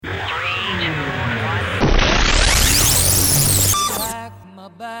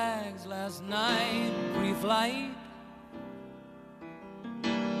flight.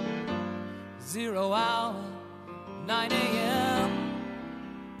 0 hour, 9 a.m.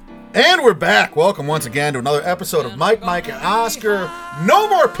 And we're back. Welcome once again to another episode of Mike, and Oscar. No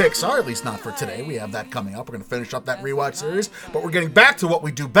more Pixar, at least not for today. We have that coming up. We're going to finish up that rewatch series. But we're getting back to what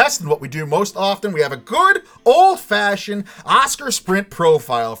we do best and what we do most often. We have a good, old-fashioned Oscar Sprint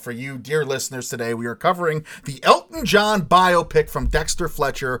profile for you, dear listeners, today. We are covering the Elton John biopic from Dexter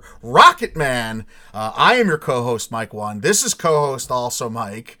Fletcher, Rocket Man. I am your co-host, Mike One. This is co-host also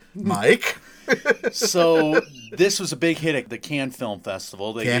Mike. Mike. So this was a big hit at the Cannes Film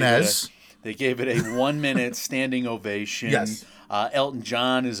Festival. They gave it a 1-minute standing ovation. Yes. Elton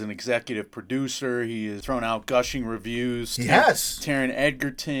John is an executive producer. He has thrown out gushing reviews. Yes. Taron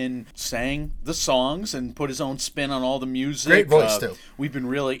Egerton sang the songs and put his own spin on all the music. Great voice, too. We've been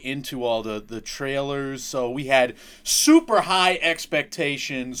really into all the trailers. So we had super high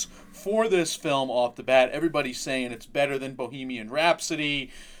expectations for this film off the bat. Everybody's saying it's better than Bohemian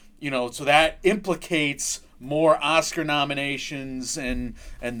Rhapsody. So that implicates more Oscar nominations and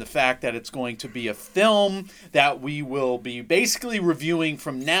the fact that it's going to be a film that we will be basically reviewing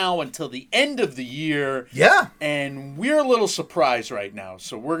from now until the end of the year. Yeah. And we're a little surprised right now.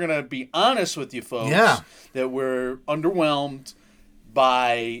 So we're going to be honest with you folks that we're underwhelmed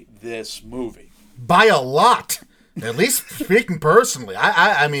by this movie. By a lot. At least speaking personally.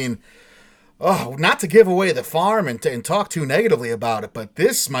 I mean... Oh, not to give away the farm and talk too negatively about it, but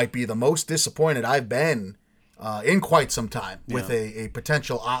this might be the most disappointed I've been in quite some time with a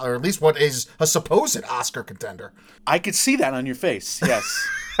potential, or at least what is a supposed Oscar contender. I could see that on your face, yes.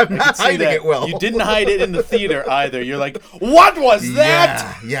 I'm not hiding it well. You didn't hide it in the theater either. You're like, what was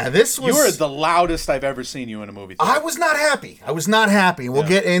that? Yeah, this was... You were the loudest I've ever seen you in a movie theater. I was not happy. We'll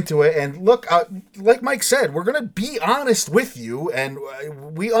get into it. And look, like Mike said, we're going to be honest with you, and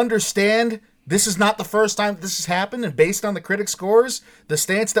we understand... This is not the first time this has happened, and based on the critic scores, the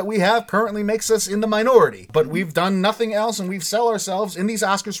stance that we have currently makes us in the minority. But we've done nothing else, and we've sell ourselves in these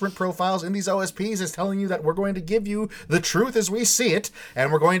Oscar Sprint profiles, in these OSPs, as telling you that we're going to give you the truth as we see it,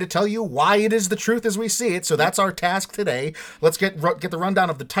 and we're going to tell you why it is the truth as we see it. So that's our task today. Let's get the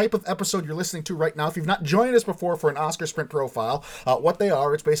rundown of the type of episode you're listening to right now. If you've not joined us before for an Oscar Sprint profile, what they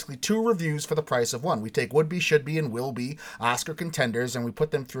are, it's basically 2 reviews for the price of 1. We take would-be, should-be, and will-be Oscar contenders, and we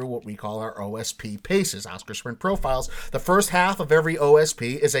put them through what we call our OSP paces, Oscar Sprint profiles. The first half of every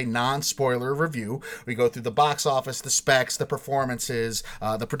OSP is a non-spoiler review. We go through the box office, the specs, the performances,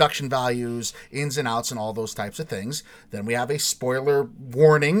 the production values, ins and outs, and all those types of things. Then we have a spoiler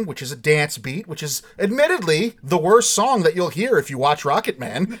warning, which is a dance beat, which is admittedly the worst song that you'll hear if you watch Rocket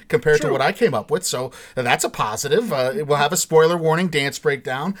Man compared to what I came up with. So that's a positive. We'll have a spoiler warning dance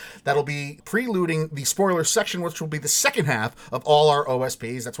breakdown. That'll be preluding the spoiler section, which will be the second half of all our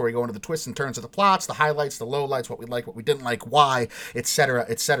OSPs. That's where we go into the twists and turns of the plots, the highlights, the lowlights, what we like, what we didn't like, why, etc.,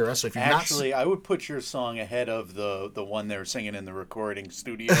 etc. So if you've Actually, I would put your song ahead of the one they were singing in the recording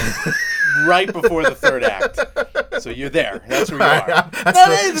studio right before the third act. So you're there. That's where you are.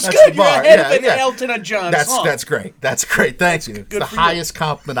 That's good. You're ahead of the Elton John song. That's great. That's great. Thank you. It's the highest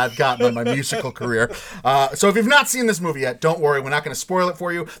compliment I've gotten in my musical career. So if you've not seen this movie yet, don't worry. We're not going to spoil it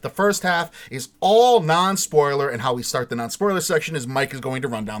for you. The first half is all non-spoiler, and how we start the non-spoiler section is Mike is going to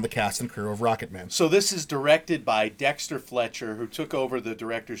run down the cast and crew of Rocket Man. So this is directed by Dexter Fletcher, who took over the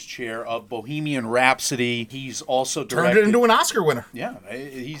director's chair of Bohemian Rhapsody. He's also directed... Turned it into an Oscar winner. Yeah,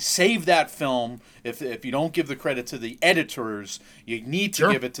 he saved that film. If you don't give the credit to the editors, you need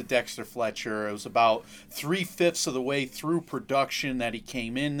to give it to Dexter Fletcher. It was about 3/5 of the way through production that he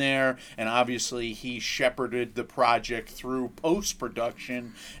came in there, and obviously he shepherded the project through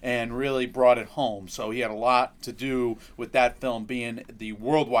post-production and really brought it home. So he had a lot to do with that film being the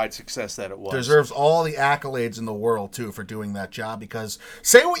worldwide success that it was. Deserves all the accolades in the world, too, for doing that job, because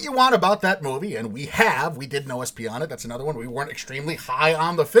say what you want about that movie, and we did an OSP on it. That's another one. We weren't extremely high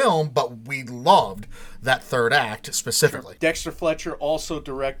on the film, but we loved that third act specifically. Dexter Fletcher also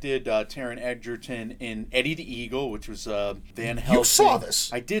directed Taron Egerton in Eddie the Eagle, which was Van Helsing. You saw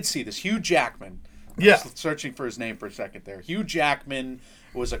this. I did see this. Hugh Jackman. Yeah. I was searching for his name for a second there. Hugh Jackman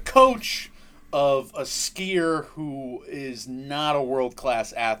was a coach of a skier who is not a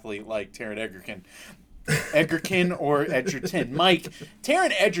world-class athlete like Taron Egerton. Mike,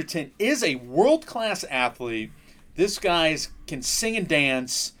 Taron Egerton is a world-class athlete. This guy can sing and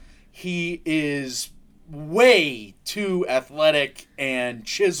dance. He is way too athletic and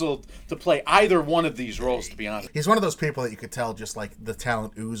chiseled to play either one of these roles, to be honest. He's one of those people that you could tell just like the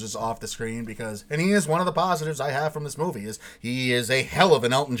talent oozes off the screen and he is one of the positives I have from this movie is he is a hell of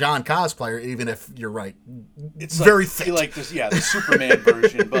an Elton John cosplayer, even if you're right. It's very like, fit. Like this, the Superman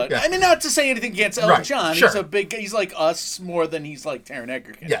version. But Yeah. I mean, not to say anything against Elton Right, John. sure. He's like us more than he's like Taron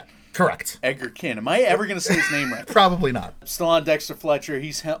Egerton. Yeah, correct. Egerton. Am I ever going to say his name right? Probably not. Still on Dexter Fletcher.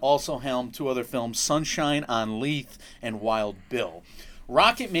 He's also helmed 2 other films, Sunshine on Leith and Wild Bill.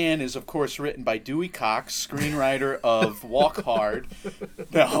 Rocket Man is, of course, written by Dewey Cox, screenwriter of Walk Hard.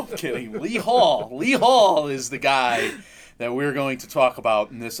 No, I'm kidding. Lee Hall. Lee Hall is the guy that we're going to talk about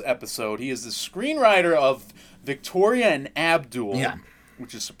in this episode. He is the screenwriter of Victoria and Abdul,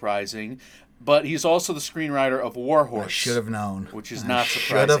 which is surprising. But he's also the screenwriter of War Horse. I should have known. Which is not should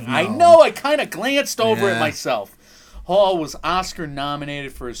surprising. have I known. know, I kind of glanced over it Yeah. myself. Hall was Oscar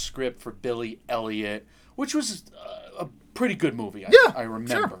nominated for his script for Billy Elliot, which was a pretty good movie, I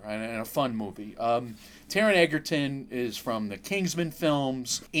remember, and a fun movie. Taron Egerton is from the Kingsman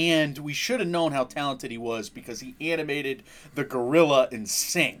films, and we should have known how talented he was because he animated the gorilla in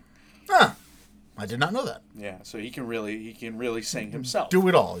Sing. Huh. I did not know that. Yeah, so he can really sing himself. Do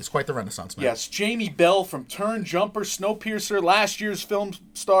it all. He's quite the Renaissance man. Yes, Jamie Bell from Turn, Jumper, Snowpiercer, last year's film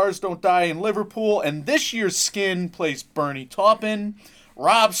Stars Don't Die in Liverpool, and this year's Skin plays Bernie Taupin.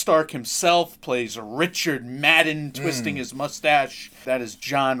 Rob Stark himself plays Richard Madden, twisting his mustache. That is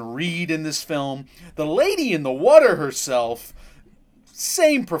John Reed in this film. The lady in the water herself,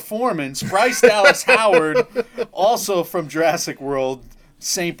 same performance. Bryce Dallas Howard, also from Jurassic World,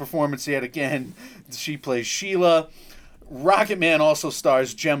 same performance yet again. She plays Sheila. Rocket Man also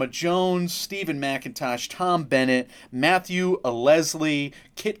stars Gemma Jones, Stephen McIntosh, Tom Bennett, Matthew Leslie,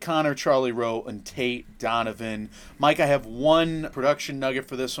 Kit Connor, Charlie Rowe, and Tate Donovan. Mike, I have one production nugget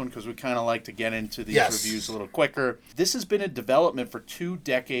for this one because we kind of like to get into these reviews a little quicker. This has been in development for 2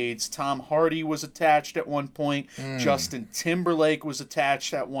 decades. Tom Hardy was attached at one point. Justin Timberlake was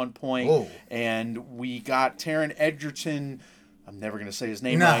attached at one point. Whoa. And we got Taron Egerton, I'm never going to say his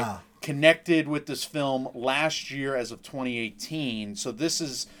name right, connected with this film last year as of 2018. So this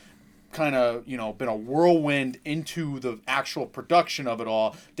is kind of, been a whirlwind into the actual production of it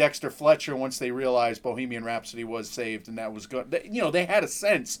all. Dexter Fletcher, once they realized Bohemian Rhapsody was saved and that was good, they had a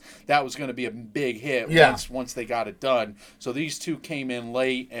sense that was going to be a big hit once they got it done. So these two came in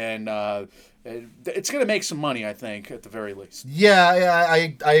late and it's going to make some money, I think, at the very least. Yeah,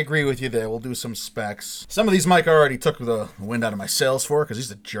 I agree with you there. We'll do some specs. Some of these Mike already took the wind out of my sails for because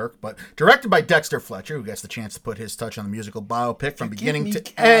he's a jerk, but directed by Dexter Fletcher, who gets the chance to put his touch on the musical biopic from beginning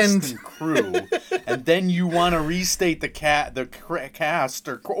to end. And crew, and then you want to restate the cast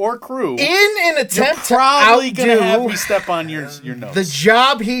or crew. In an attempt You're probably to going to have outdo me step on your notes. the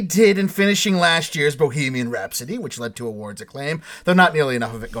job he did in finishing last year's Bohemian Rhapsody, which led to awards acclaim, though not nearly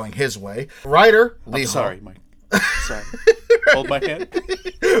enough of it going his way. Writer, Lee Hall. Sorry, Mike. Sorry. Hold my hand.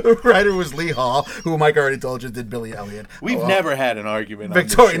 The writer was Lee Hall, who Mike already told you did Billy Elliot. We've never had an argument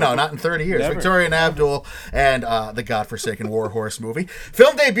Victoria, on this no, show. not in 30 years. Never. Victoria and Abdul and the godforsaken War Horse movie.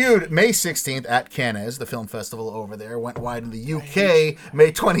 Film debuted May 16th at Cannes, the film festival over there. Went wide in the UK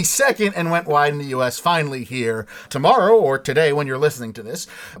May 22nd and went wide in the US finally here tomorrow, or today when you're listening to this,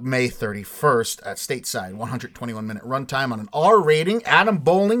 May 31st at Stateside. 121-minute runtime on an R rating. Adam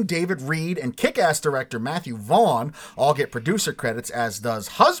Bowling, David Reed, and Kick-Ass director Matthew Vaughn all get producer credits, as does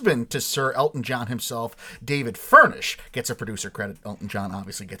husband to Sir Elton John himself, David Furnish, gets a producer credit. Elton John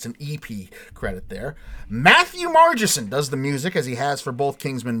obviously gets an EP credit there. Matthew Margeson does the music, as he has for both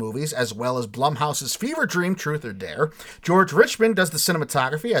Kingsman movies, as well as Blumhouse's Fever Dream, Truth or Dare. George Richmond does the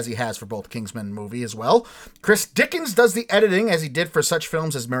cinematography, as he has for both Kingsman movie as well. Chris Dickens does the editing, as he did for such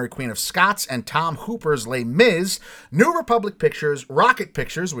films as Mary Queen of Scots and Tom Hooper's Les Mis. New Republic Pictures, Rocket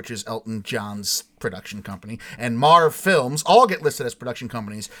Pictures, which is Elton John's production company, and Marv Films all get listed as production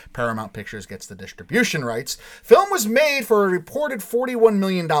companies. Paramount Pictures gets the distribution rights. Film was made for a reported $41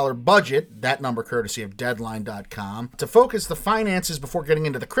 million budget, that number courtesy of Deadline.com. To focus the finances before getting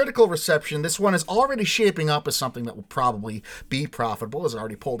into the critical reception, this one is already shaping up as something that will probably be profitable, as it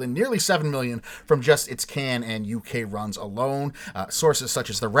already pulled in nearly $7 million from just its Cannes and UK runs alone. Sources such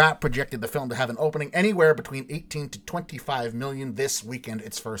as The Wrap projected the film to have an opening anywhere between 18 to 25 million this weekend,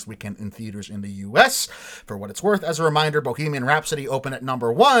 its first weekend in theaters in the US. For what it's worth, as a reminder, Bohemian Rhapsody opened at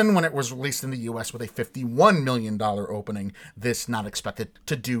number 1 when it was released in the US with a $51 million opening. This not expected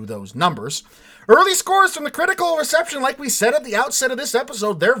to do those numbers. Early scores from the critical reception, like we said at the outset of this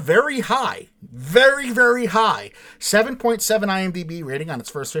episode, they're very high. Very, very high. 7.7 IMDb rating on its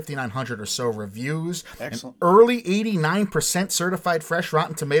first 5,900 or so reviews. Excellent. An early 89% certified fresh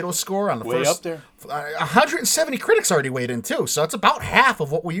Rotten Tomatoes score on the Way up there. 170 critics already weighed in too, so it's about half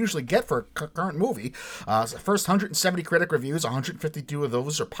of what we usually get for a current movie. So first 170 critic reviews, 152 of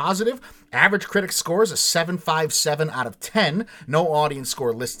those are positive. Average critic score is a 7.57 out of 10. No audience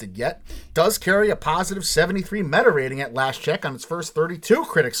score listed yet. Does carry a positive 73 meta rating at last check on its first 32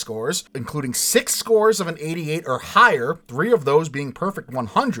 critic scores, including 6 scores of an 88 or higher, 3 of those being perfect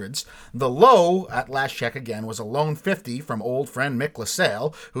 100s. The low at last check again was a lone 50 from old friend Mick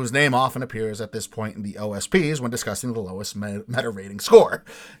LaSalle, whose name often appears at this point in the OSPs when discussing the lowest meta rating score.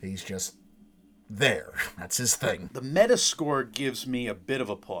 He's just there. That's his thing. The meta score gives me a bit of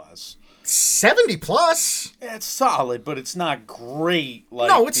a pause. 70 plus. It's solid, but it's not great like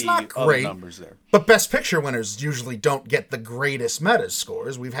No, it's the not other great. numbers there. But Best Picture winners usually don't get the greatest meta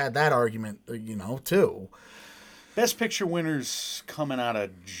scores. We've had that argument, too. Best Picture winners coming out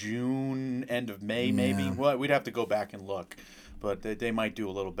of June, end of May, maybe. Well, we'd have to go back and look. But they might do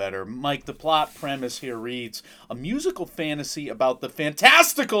a little better. Mike, the plot premise here reads, a musical fantasy about the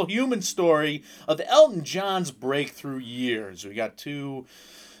fantastical human story of Elton John's breakthrough years. We got 2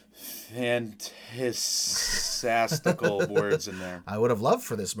 fantastical words in there. I would have loved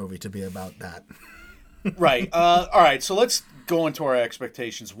for this movie to be about that. Right. All right, so let's go into our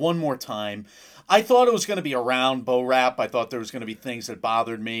expectations one more time. I thought it was going to be around Bo Rap. I thought there was going to be things that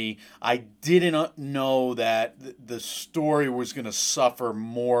bothered me. I didn't know that the story was going to suffer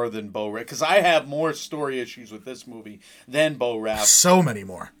more than Bo Rap, because I have more story issues with this movie than Bo Rap. So many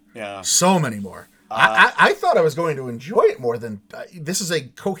more. Yeah. So many more. I thought I was going to enjoy it more than... this is a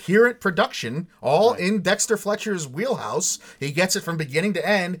coherent production, all in Dexter Fletcher's wheelhouse. He gets it from beginning to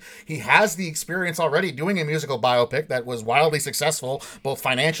end. He has the experience already doing a musical biopic that was wildly successful, both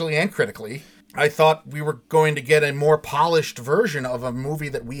financially and critically. I thought we were going to get a more polished version of a movie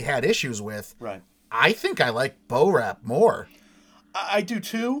that we had issues with. Right. I think I like Bo Rap more. I do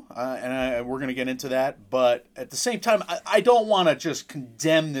too, and we're going to get into that. But at the same time, I don't want to just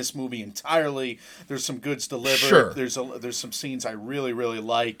condemn this movie entirely. There's some goods delivered. Sure. There's some scenes I really, really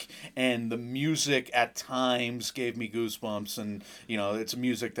like, and the music at times gave me goosebumps. And it's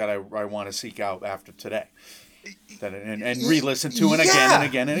music that I want to seek out after today. And re-listen to and again and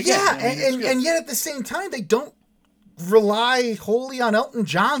again and again. Yeah, and yet at the same time, they don't rely wholly on Elton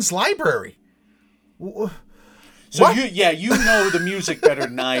John's library. So you know the music better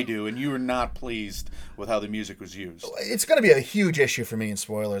than I do, and you were not pleased with how the music was used. It's going to be a huge issue for me in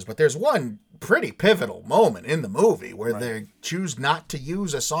spoilers, but there's one pretty pivotal moment in the movie where they choose not to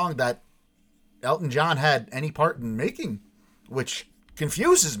use a song that Elton John had any part in making, which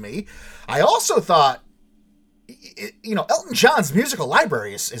confuses me. I also thought, Elton John's musical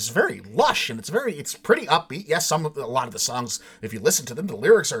library is very lush, and it's pretty upbeat. Yes, a lot of the songs, if you listen to them, the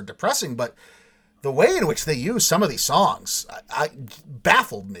lyrics are depressing, but the way in which they use some of these songs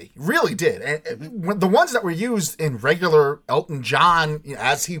baffled me, really did. And the ones that were used in regular Elton John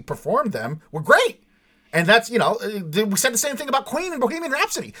as he performed them were great. And that's, we said the same thing about Queen and Bohemian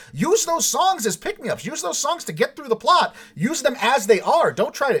Rhapsody. Use those songs as pick-me-ups. Use those songs to get through the plot. Use them as they are.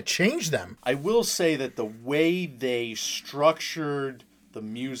 Don't try to change them. I will say that the way they structured the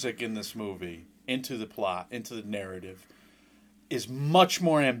music in this movie into the plot, into the narrative, is much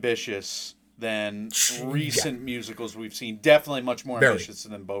more ambitious than recent musicals we've seen. Definitely much more ambitious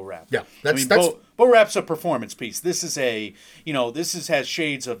than Bo Rap. Yeah, Bo Rap's a performance piece. This is has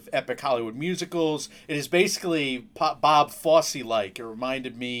shades of epic Hollywood musicals. It is basically Bob Fosse-like. It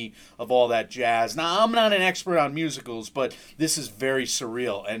reminded me of all that jazz. Now, I'm not an expert on musicals, but this is very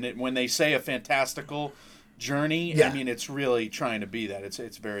surreal. And when they say a fantastical journey, I mean, it's really trying to be that.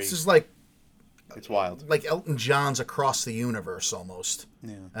 It's very... This is like... It's wild. Like Elton John's Across the Universe, almost.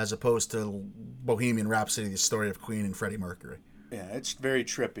 Yeah. As opposed to Bohemian Rhapsody, the story of Queen and Freddie Mercury. Yeah, it's very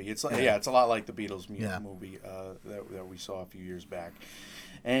trippy. It's it's a lot like the Beatles movie that we saw a few years back.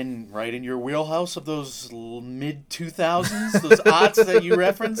 And right in your wheelhouse of those mid-2000s, those aughts that you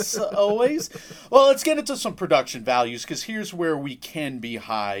reference always. Well, let's get into some production values, because here's where we can be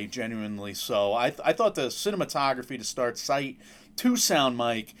high, genuinely so. I thought the cinematography to start, sight to sound,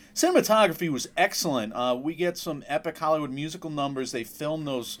 Mike. Cinematography was excellent. We get some epic Hollywood musical numbers. They filmed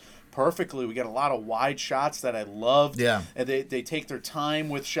those perfectly. We get a lot of wide shots that I loved. Yeah. And they take their time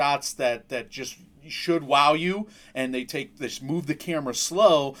with shots that just should wow you, and they move the camera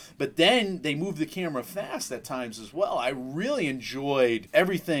slow, but then they move the camera fast at times as well. I really enjoyed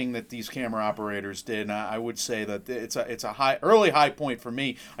everything that these camera operators did, and I would say that it's a early high point for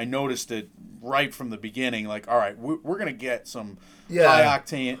me. I noticed it right from the beginning, like, all right, we're gonna get some high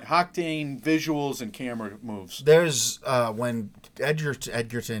octane visuals and camera moves. There's when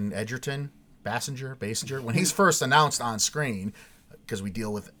Edgerton Basinger, when he's first announced on screen, because we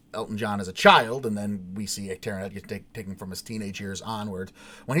deal with Elton John as a child, and then we see Taron Egerton taking from his teenage years onward.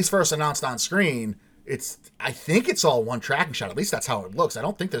 When he's first announced on screen, I think it's all one tracking shot. At least that's how it looks. I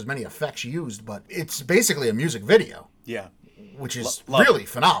don't think there's many effects used, but it's basically a music video. Yeah. Which is really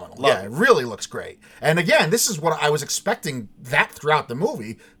phenomenal. It really looks great. And again, this is what I was expecting that throughout the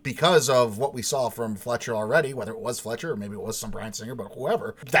movie because of what we saw from Fletcher already, whether it was Fletcher or maybe it was some Bryan Singer, but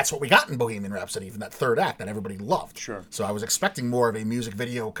whoever. That's what we got in Bohemian Rhapsody, even that third act that everybody loved. Sure. So I was expecting more of a music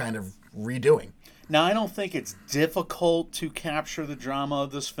video kind of redoing. Now, I don't think it's difficult to capture the drama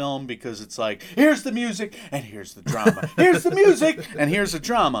of this film because it's like, here's the music and here's the drama. Here's the music and here's the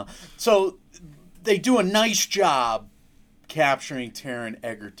drama. So they do a nice job capturing Taron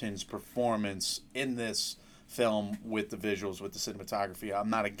Egerton's performance in this film with the visuals, with the cinematography. I'm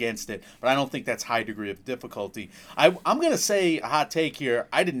not against it, but I don't think that's high degree of difficulty. I'm going to say a hot take here.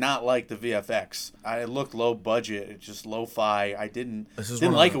 I did not like the VFX. It looked low budget. It's just lo-fi. I didn't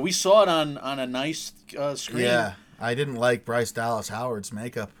like it. We saw it on a nice screen. Yeah, I didn't like Bryce Dallas Howard's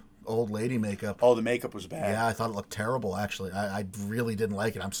makeup. Old lady makeup. Oh, the makeup was bad. Yeah, I thought it looked terrible, actually. I really didn't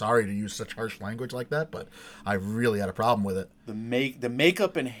like it. I'm sorry to use such harsh language like that, but I really had a problem with it. The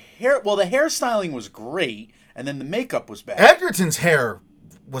makeup and hair... Well, the hairstyling was great, and then the makeup was bad. Egerton's hair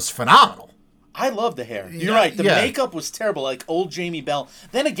was phenomenal. I love the hair. You're right. The makeup was terrible, like old Jamie Bell.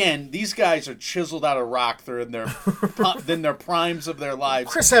 Then again, these guys are chiseled out of rock. They're in their primes of their lives.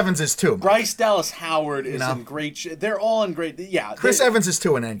 Chris Evans is too. Bryce Dallas Howard is in great. They're all in great. Yeah. Chris Evans is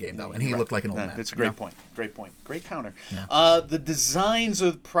too in Endgame though, and he looked like an old man. That's a great point. Great point. Great counter. Yeah. The designs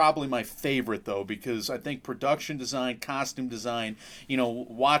are probably my favorite though, because I think production design, costume design.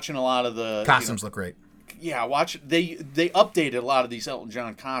 Watching a lot of the costumes look great. Yeah, they updated a lot of these Elton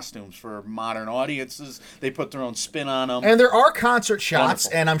John costumes for modern audiences. They put their own spin on them. And there are concert shots,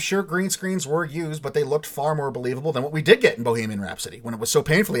 and I'm sure green screens were used, but they looked far more believable than what we did get in Bohemian Rhapsody when it was so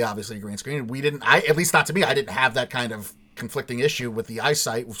painfully obviously green screen. At least not to me, I didn't have that kind of conflicting issue with the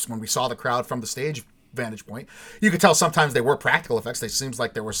eyesight when we saw the crowd from the stage vantage point. You could tell sometimes they were practical effects. It seems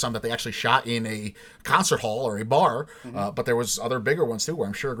like there were some that they actually shot in a concert hall or a bar, but there was other bigger ones too where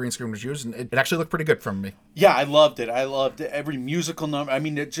I'm sure a green screen was used, and it actually looked pretty good from me. Yeah, I loved it. I loved every musical number. I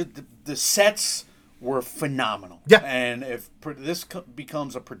mean, the sets were phenomenal. Yeah. And if this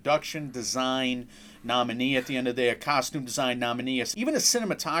becomes a production design nominee at the end of the day, a costume design nominee, even a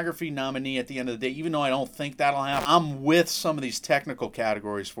cinematography nominee at the end of the day, even though I don't think that'll happen, I'm with some of these technical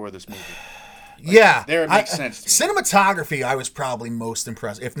categories for this movie. There it makes sense to me. Cinematography, I was probably most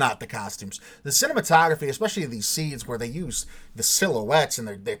impressed, if not the costumes. The cinematography, especially these scenes where they use the silhouettes and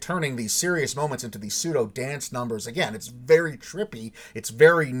they're turning these serious moments into these pseudo dance numbers. Again, it's very trippy. It's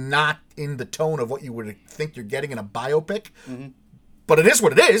very not in the tone of what you would think you're getting in a biopic. Mm-hmm. But it is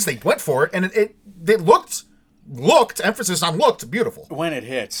what it is. They went for it, and it looked, emphasis on looked, beautiful. When it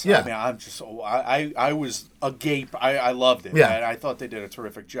hits. Yeah. I mean, I'm just, I was agape. I loved it. Yeah. I thought they did a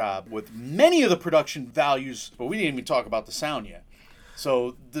terrific job with many of the production values, but we didn't even talk about the sound yet.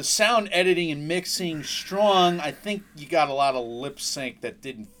 So the sound editing and mixing, strong. I think you got a lot of lip sync that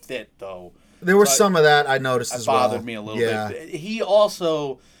didn't fit, though. There was some of that I noticed as well. It bothered me a little bit.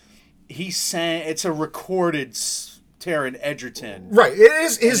 He sang, it's a recorded Taron Egerton. Right, it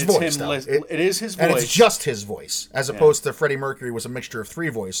is his voice, though. It is his voice. And it's just his voice, as opposed to Freddie Mercury was a mixture of three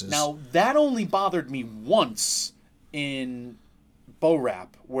voices. Now, that only bothered me once in Bo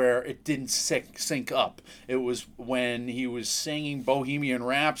Rap, where it didn't sync up. It was when he was singing Bohemian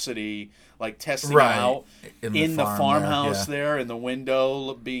Rhapsody, like testing out in the farmhouse there, in the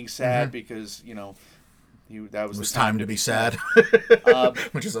window, being sad because, that was it was time to be sad.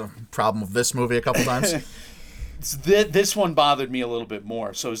 Which is a problem of this movie a couple times. This one bothered me a little bit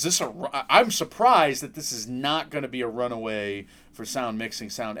more. So is this I'm surprised that this is not going to be a runaway for sound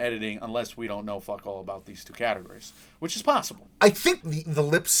mixing, sound editing, unless we don't know fuck all about these two categories, which is possible. I think the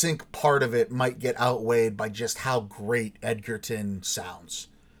lip sync part of it might get outweighed by just how great Egerton sounds.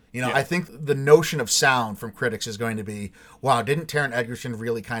 I think the notion of sound from critics is going to be, wow, didn't Taron Egerton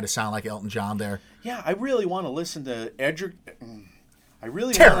really kind of sound like Elton John there? Yeah, I really want to listen to Egerton.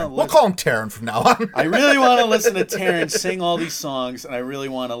 Taron. We'll call him Taron from now on. I really want to listen to Taron sing all these songs, and I really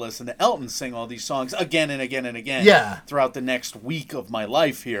want to listen to Elton sing all these songs again and again and again throughout the next week of my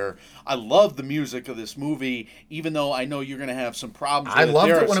life here. I love the music of this movie, even though I know you're going to have some problems with it. I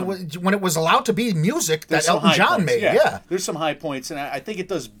loved it when it was allowed to be music that Elton John made. Yeah. There's some high points, and I think it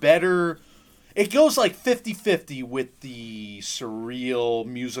does better. It goes like 50-50 with the surreal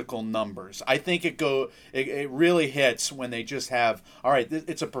musical numbers. I think it really hits when they just have, all right,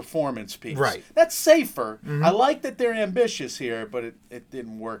 it's a performance piece. Right. That's safer. I like that they're ambitious here, but it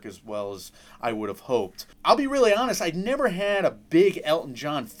didn't work as well as I would have hoped. I'll be really honest, I'd never had a big Elton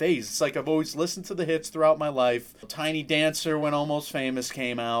John phase. It's like I've always listened to the hits throughout my life. Tiny Dancer, when Almost Famous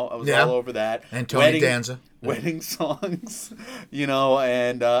came out, I was all over that. And Tony Danza. Wedding songs,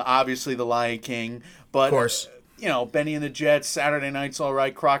 and obviously The Lion King. But, of course. Benny and the Jets, Saturday Night's All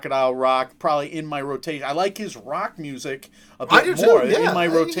Right, Crocodile Rock, probably in my rotation. I like his rock music a bit more in my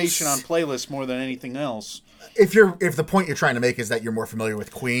rotation on playlists more than anything else. If the point you're trying to make is that you're more familiar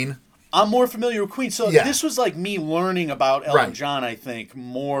with Queen, I'm more familiar with Queen. So this was like me learning about Elton John, I think,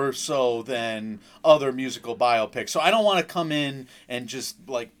 more so than other musical biopics. So I don't want to come in and just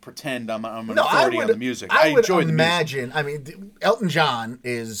like pretend I'm an authority on the music. I enjoy the music. I mean, Elton John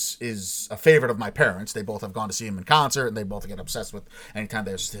is a favorite of my parents. They both have gone to see him in concert, and they both get obsessed with anytime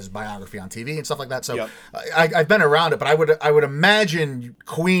there's his biography on TV and stuff like that. So I've been around it, but I would imagine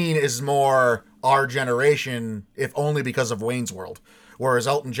Queen is more our generation, if only because of Wayne's World. Whereas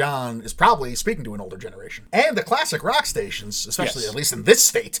Elton John is probably speaking to an older generation. And the classic rock stations, especially at least in this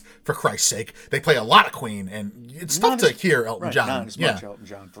state, for Christ's sake, they play a lot of Queen, and it's tough to hear Elton John. Not as much Elton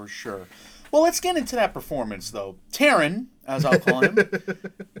John, for sure. Well, let's get into that performance, though. Taron, as I'll call him,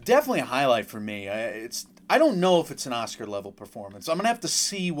 definitely a highlight for me. I don't know if it's an Oscar-level performance. I'm going to have to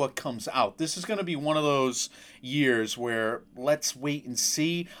see what comes out. This is going to be one of those years where let's wait and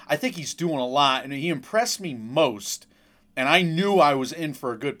see. I think he's doing a lot, and he impressed me most. And I knew I was in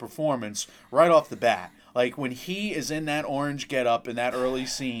for a good performance right off the bat. Like, when he is in that orange getup in that early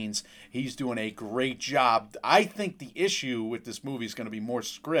scenes, he's doing a great job. I think the issue with this movie is going to be more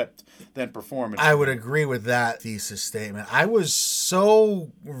script than performance. I would agree with that thesis statement. I was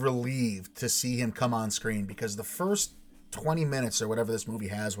so relieved to see him come on screen because the first 20 minutes or whatever this movie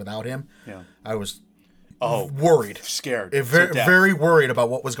has without him, I was worried. Scared. Very worried about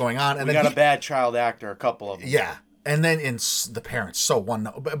what was going on. And we got a bad child actor, a couple of them. Yeah. And then in the parents, so one,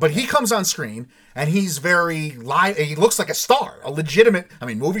 but he comes on screen and he's very live. He looks like a star, a legitimate,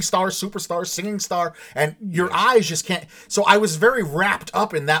 movie star, superstar, singing star, and your eyes just can't. So I was very wrapped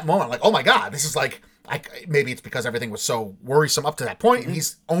up in that moment, like, oh my God, this is like, maybe it's because everything was so worrisome up to that point, and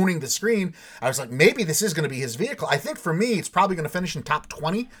he's owning the screen. I was like, maybe this is going to be his vehicle. I think for me, it's probably going to finish in top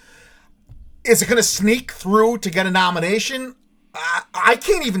 20. Is it going to sneak through to get a nomination? I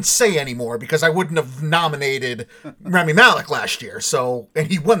can't even say anymore because I wouldn't have nominated Rami Malek last year. So, and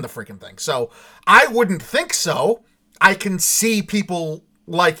he won the freaking thing. So I wouldn't think so. I can see people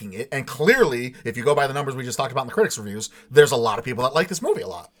liking it. And clearly, if you go by the numbers we just talked about in the critics' reviews, there's a lot of people that like this movie a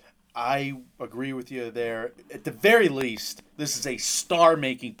lot. I agree with you there. At the very least, this is a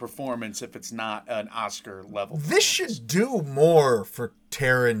star-making performance if it's not an Oscar-level. This should do more for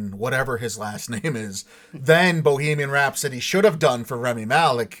Taron, whatever his last name is, than Bohemian Rhapsody should have done for Rami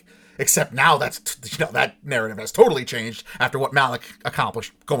Malek. Except now that narrative has totally changed after what Malek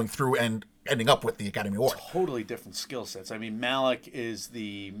accomplished going through and ending up with the Academy Award. Totally different skill sets. Malek is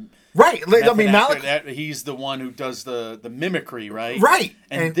the right. Malek. He's the one who does the mimicry, right? Right.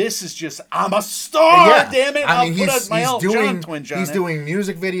 And this is just, I'm a star. Damn it! I'll put my Elton John twinge on He's doing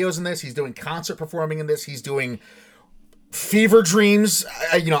music videos in this. He's doing concert performing in this. He's doing fever dreams.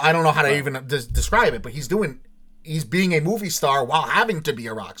 I don't know how to even describe it, but he's being a movie star while having to be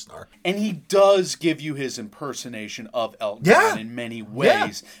a rock star. And he does give you his impersonation of Elton John in many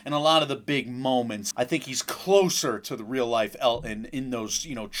ways. And a lot of the big moments, I think he's closer to the real life Elton in those,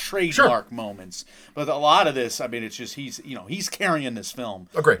 trademark moments. But a lot of this, it's just he's carrying this film.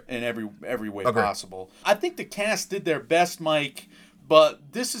 Agree. In every way possible. I think the cast did their best, Mike,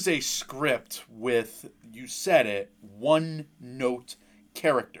 but this is a script with, you said it, one-note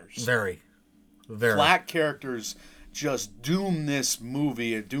characters. Very. Flat characters just doom this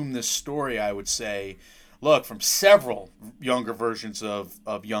movie, or doom this story, I would say. Look, from several younger versions of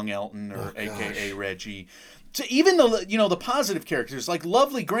young Elton, or AKA Reggie, to even the positive characters, like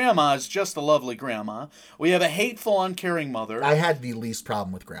Lovely Grandma is just a lovely grandma. We have a hateful, uncaring mother. I had the least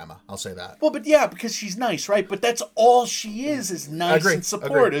problem with Grandma, I'll say that. Well, but because she's nice, right? But that's all she is nice and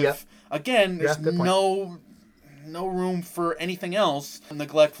supportive. Yep. Again, there's no room for anything else.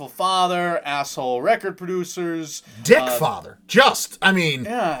 Neglectful father, asshole record producers. Dick father.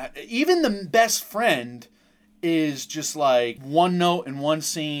 Yeah, even the best friend is just like one note in one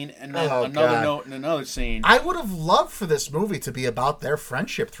scene and then another note in another scene. I would have loved for this movie to be about their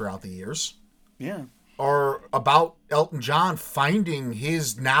friendship throughout the years. Yeah. are about Elton John finding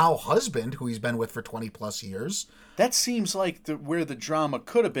his now husband, who he's been with for 20 plus years. That seems like where the drama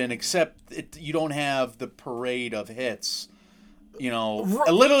could have been, except you don't have the parade of hits,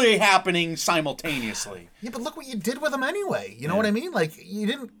 literally happening simultaneously. Yeah, but look what you did with him anyway. You know what I mean? Like, you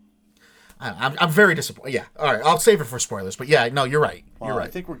didn't... I'm very disappointed. Yeah, all right, I'll save it for spoilers. But yeah, no, you're right. Well, you're right.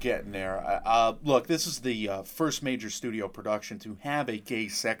 I think we're getting there. Look, this is the first major studio production to have a gay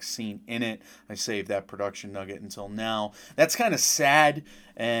sex scene in it. I saved that production nugget until now. That's kind of sad.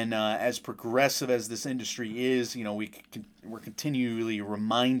 And as progressive as this industry is, we're continually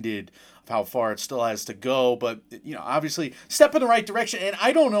reminded of how far it still has to go. But, obviously, step in the right direction. And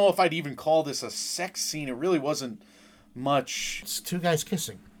I don't know if I'd even call this a sex scene. It really wasn't much. It's two guys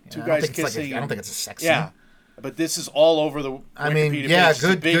kissing. Two guys kissing. I don't think it's a sex scene. But this is all over the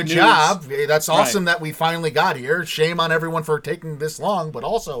Wikipedia page. Good job. That's awesome that we finally got here. Shame on everyone for taking this long, but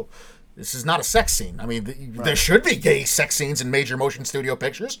also, this is not a sex scene. I mean, there should be gay sex scenes in major motion studio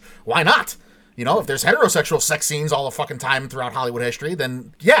pictures. Why not? If there's heterosexual sex scenes all the fucking time throughout Hollywood history,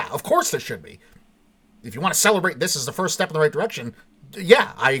 then yeah, of course there should be. If you want to celebrate this as the first step in the right direction,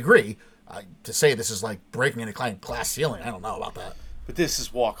 yeah, I agree. To say this is like breaking any kind of glass ceiling, I don't know about that. But this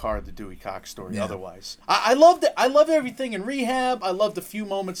is Walk Hard, the Dewey Cox story. Yeah. Otherwise, I loved it. I loved everything in Rehab. I loved a few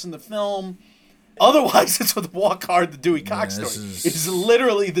moments in the film. Otherwise, it's with Walk Hard, the Dewey Cox story. It's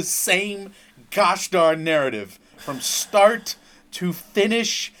literally the same gosh darn narrative from start to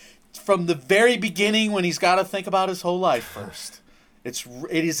finish, from the very beginning when he's got to think about his whole life first. It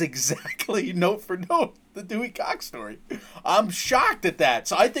is exactly note for note the Dewey Cox story. I'm shocked at that.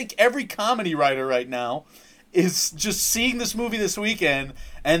 So I think every comedy writer right now is just seeing this movie this weekend,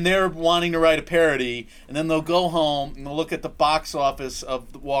 and they're wanting to write a parody, and then they'll go home and they'll look at the box office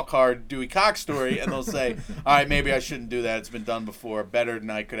of the Walk Hard Dewey Cox story, and they'll say, all right, maybe I shouldn't do that. It's been done before, better than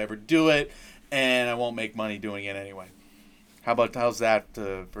I could ever do it, and I won't make money doing it anyway. How's that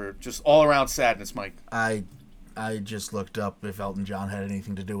for just all-around sadness, Mike? I just looked up if Elton John had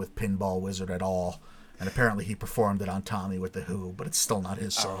anything to do with Pinball Wizard at all. And apparently he performed it on Tommy with the Who, but it's still not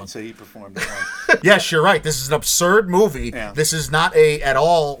his song. Oh, so he performed it. Yes, you're right. This is an absurd movie. Yeah. This is not at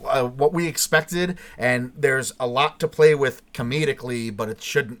all what we expected, and there's a lot to play with comedically, but it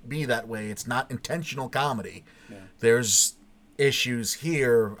shouldn't be that way. It's not intentional comedy. Yeah. There's issues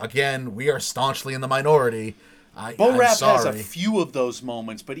here. Again, we are staunchly in the minority. Bo Rap has a few of those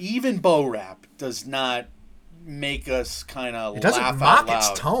moments, but even Bo Rap does not make us kind of laugh out loud. It doesn't mock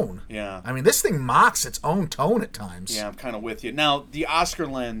its tone. Yeah. I mean, this thing mocks its own tone at times. Yeah, I'm kind of with you. Now, the Oscar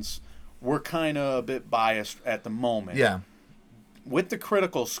lens, we're kind of a bit biased at the moment. Yeah. With the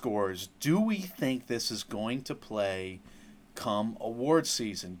critical scores, do we think this is going to play come award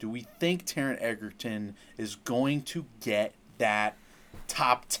season? Do we think Taron Egerton is going to get that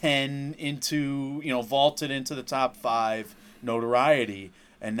top 10 into, vaulted into the top 5 notoriety?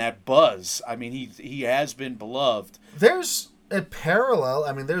 And that buzz. I mean, he has been beloved. There's a parallel.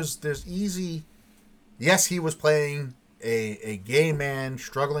 I mean, there's easy. Yes, he was playing a gay man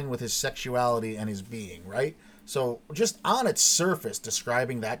struggling with his sexuality and his being, right? So just on its surface,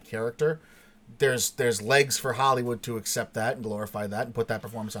 describing that character, there's legs for Hollywood to accept that and glorify that and put that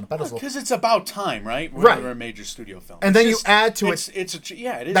performance on a pedestal. Because it's about time, right? Right. We're a major studio film. And then you add to it is.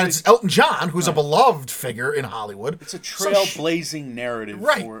 That it's Elton John, who's a beloved figure in Hollywood. It's a trailblazing narrative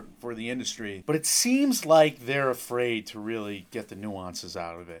for the industry. But it seems like they're afraid to really get the nuances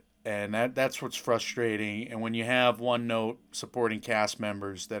out of it. And that's what's frustrating. And when you have one-note supporting cast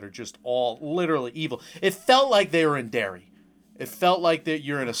members that are just all literally evil. It felt like they were in Derry. It felt like that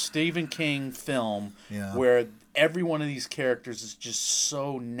you're in a Stephen King film where every one of these characters is just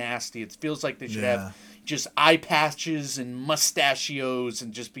so nasty. It feels like they should have just eye patches and mustachios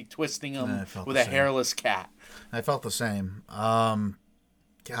and just be twisting them with a hairless cat. I felt the same.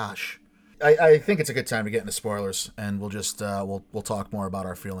 Gosh. I think it's a good time to get into spoilers, and we'll just we'll talk more about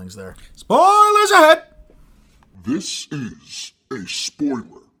our feelings there. Spoilers ahead! This is a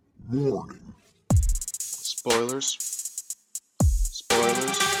spoiler warning. Spoilers.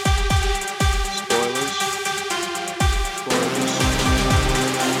 Spoilers. Spoilers.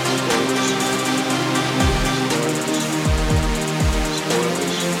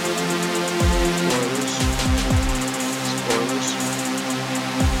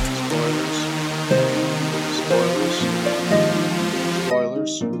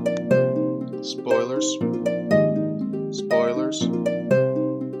 Spoilers. Spoilers. Spoilers.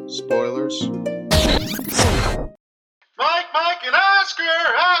 Spoilers. Mike, and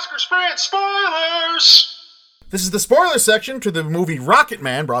Oscar Sprint spoilers! This is the spoiler section to the movie Rocket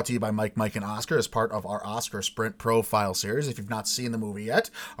Man, brought to you by Mike, and Oscar as part of our Oscar Sprint Profile series. If you've not seen the movie yet,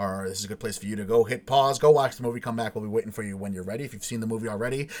 or this is a good place for you to go hit pause, go watch the movie, come back. We'll be waiting for you when you're ready. If you've seen the movie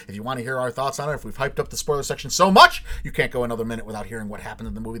already, if you want to hear our thoughts on it, if we've hyped up the spoiler section so much, you can't go another minute without hearing what happened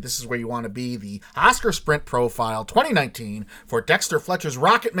in the movie. This is where you want to be. The Oscar Sprint Profile 2019 for Dexter Fletcher's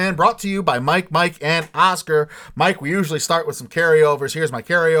Rocket Man, brought to you by Mike, and Oscar. Mike, we usually start with some carryovers. Here's my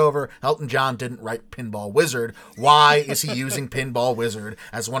carryover. Elton John didn't write Pinball Wizard. Why is he using Pinball Wizard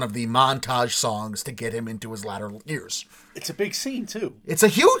as one of the montage songs to get him into his latter years? It's a big scene, too. It's a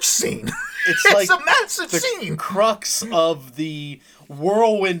huge scene. It's It's like a massive the scene. crux of the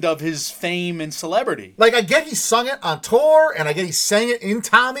whirlwind of his fame and celebrity. Like, I get he sung it on tour, and I get he sang it in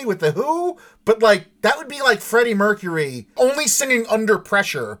Tommy with The Who, but, like, that would be like Freddie Mercury only singing under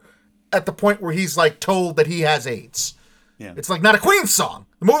pressure at the point where he's, like, told that he has AIDS. Yeah. It's like not a Queen song.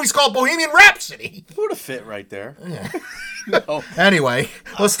 The movie's called Bohemian Rhapsody. It would have fit right there. Yeah. No. Anyway,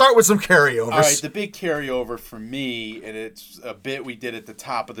 let's start with some carryovers. All right, the big carryover for me, and it's a bit we did at the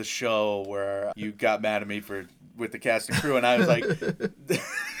top of the show where you got mad at me with the cast and crew, and I was like,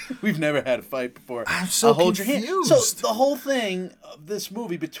 we've never had a fight before. I'm so I'll hold your hand. So confused. the whole thing of this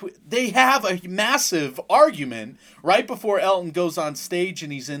movie, they have a massive argument right before Elton goes on stage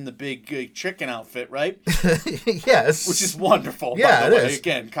and he's in the big chicken outfit, right? Yes. Which is wonderful, Yeah, by the it way. is.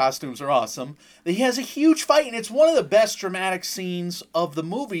 Again, costumes are awesome. He has a huge fight, and it's one of the best dramatic scenes of the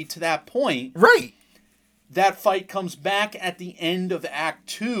movie to that point. Right. That fight comes back at the end of Act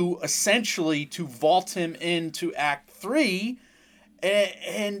 2, essentially to vault him into Act 3.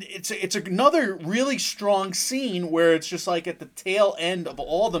 And it's another really strong scene where it's just like at the tail end of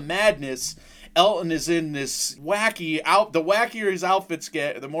all the madness, Elton is in this the wackier his outfits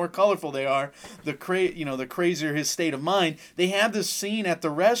get, the more colorful they are, the crazier his state of mind. They have this scene at the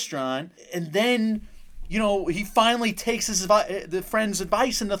restaurant, and then, he finally takes the friend's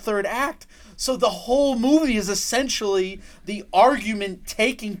advice in the third act. So the whole movie is essentially the argument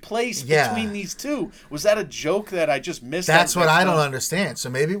taking place between these two. Was that a joke that I just missed? That's what I don't understand. So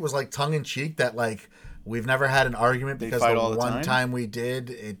maybe it was like tongue-in-cheek that, like, we've never had an argument because the one time we did,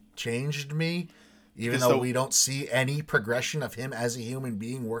 it changed me. Even though we don't see any progression of him as a human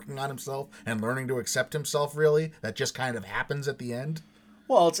being working on himself and learning to accept himself, really. That just kind of happens at the end.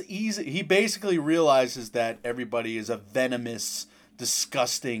 Well, it's easy. He basically realizes that everybody is a venomous,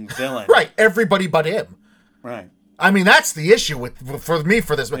 disgusting villain. Right. Everybody but him. Right. I mean, that's the issue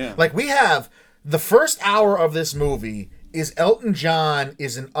for this. Yeah. Like, we have the first hour of this movie is Elton John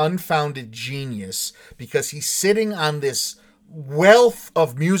is an unfounded genius because he's sitting on this wealth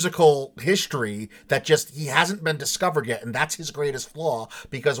of musical history that he hasn't been discovered yet, and that's his greatest flaw,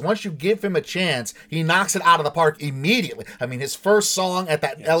 because once you give him a chance, he knocks it out of the park immediately. I mean, his first song at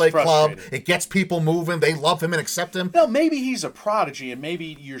that LA club, it gets people moving, they love him and accept him. No, maybe he's a prodigy, and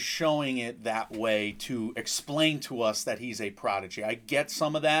maybe you're showing it that way to explain to us that he's a prodigy. I get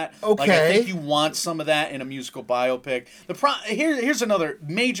some of that. Okay. Like, I think you want some of that in a musical biopic. Here's another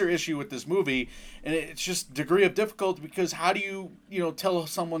major issue with this movie, and it's just degree of difficulty, because how do you tell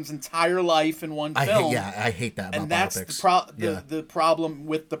someone's entire life in one film? I hate that about and that's biopics. the problem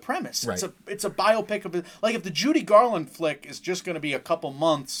with the premise. Right. It's a biopic of it. Like, if the Judy Garland flick is just going to be a couple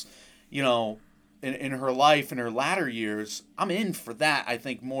months, in her life in her latter years, I'm in for that, I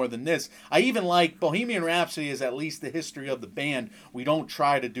think, more than this. I even like Bohemian Rhapsody is at least the history of the band. We don't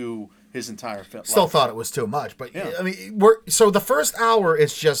try to do his entire film. Still thought it was too much, but Yeah. I mean, so the first hour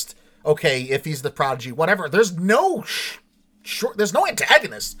is just, okay, if he's the prodigy, whatever. There's no there's no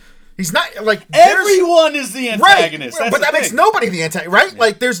antagonist. He's not, like, Everyone is the antagonist. Right, That's but that makes nobody the antagonist, right? Yeah.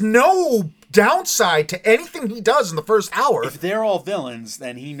 Like, there's no downside to anything he does in the first hour. If they're all villains,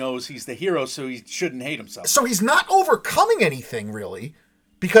 then he knows he's the hero, so he shouldn't hate himself. So he's not overcoming anything, really,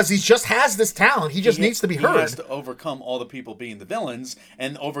 because he just has this talent. He just needs to be heard. He has to overcome all the people being the villains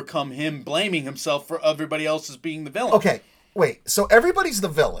and overcome him blaming himself for everybody else's being the villain. Okay, wait. So everybody's the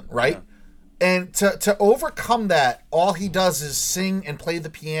villain, right? Yeah. And to overcome that, all he does is sing and play the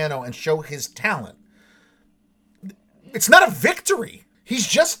piano and show his talent. It's not a victory. He's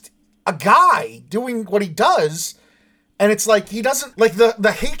just a guy doing what he does. And it's like, he doesn't, like,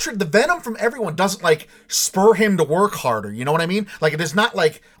 the hatred, the venom from everyone doesn't, like, spur him to work harder. You know what I mean? Like, it is not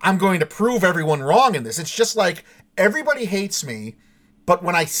like, I'm going to prove everyone wrong in this. It's just like, everybody hates me, but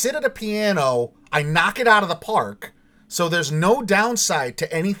when I sit at a piano, I knock it out of the park. So there's no downside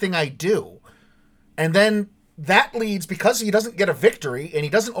to anything I do. And then that leads, because he doesn't get a victory and he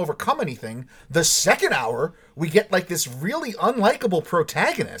doesn't overcome anything, the second hour, we get, like, this really unlikable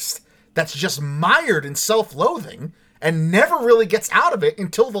protagonist that's just mired in self-loathing and never really gets out of it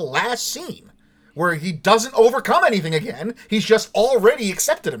until the last scene, where he doesn't overcome anything again. He's just already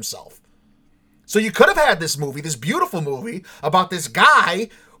accepted himself. So you could have had this movie, this beautiful movie, about this guy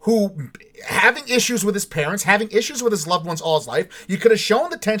who having issues with his parents, having issues with his loved ones all his life. You could have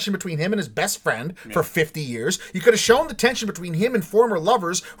shown the tension between him and his best friend for 50 years. You could have shown the tension between him and former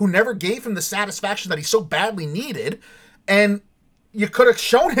lovers who never gave him the satisfaction that he so badly needed. And you could have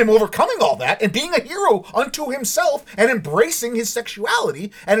shown him overcoming all that and being a hero unto himself and embracing his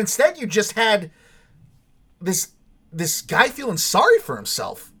sexuality. And instead you just had this guy feeling sorry for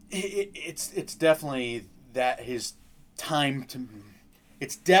himself. It's definitely that his time to...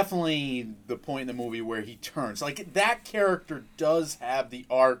 It's definitely the point in the movie where he turns. Like, that character does have the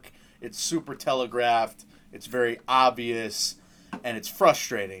arc. It's super telegraphed. It's very obvious. And it's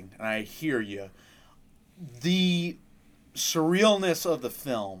frustrating. And I hear you. The surrealness of the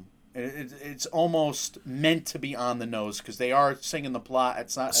film, it's almost meant to be on the nose because they are singing the plot.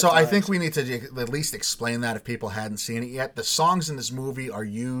 It's not. So I think we need to at least explain that if people hadn't seen it yet. The songs in this movie are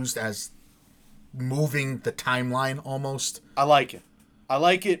used as moving the timeline almost. I like it.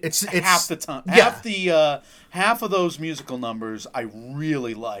 It's half the time. Yeah. Half of those musical numbers I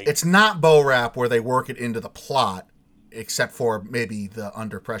really like. It's not Bo Rap where they work it into the plot, except for maybe the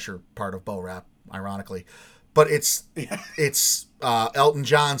Under Pressure part of Bo Rap, ironically. But it's Elton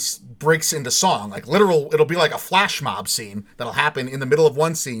John's breaks into song. Like it'll be like a flash mob scene that'll happen in the middle of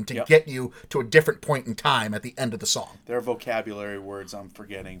one scene to get you to a different point in time at the end of the song. There are vocabulary words I'm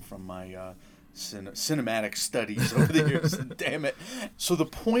forgetting from my cinematic studies over the years. Damn it. So the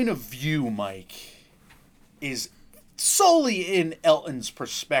point of view, Mike, is solely in Elton's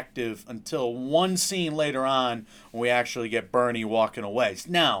perspective until one scene later on when we actually get Bernie walking away.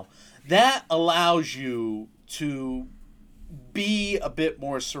 Now, that allows you to be a bit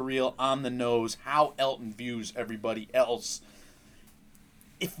more surreal, on the nose, how Elton views everybody else.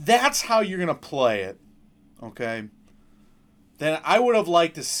 If that's how you're going to play it, okay, then I would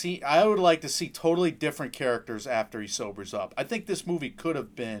like to see totally different characters after he sobers up. I think this movie could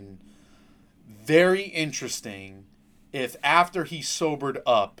have been very interesting if after he sobered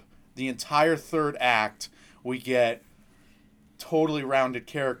up, the entire third act, we get totally rounded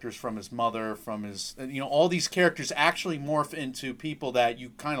characters from his mother, from his, all these characters actually morph into people that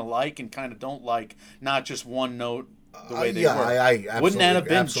you kind of like and kind of don't like, not just one note the way they were. Wouldn't that have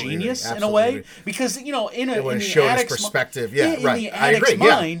been genius in a way? Because, in the addict's perspective, in the addict's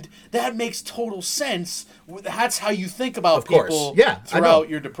mind, that makes total sense. That's how you think about people throughout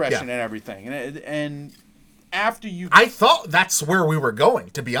your depression and everything. And after you... I thought that's where we were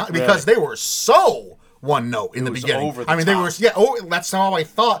going, to be honest, because they were so... one note in the beginning. They were, that's how I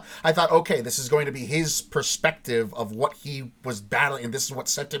thought. I thought, okay, this is going to be his perspective of what he was battling, and this is what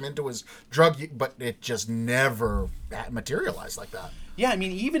sent him into his drug, but it just never materialized like that. Yeah,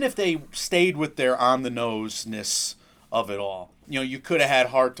 even if they stayed with their on-the-noseness of it all, you could have had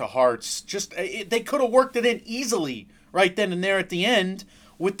heart-to-hearts. They could have worked it in easily right then and there at the end,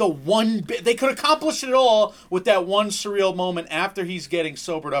 with the one bit. They could accomplish it all with that one surreal moment after he's getting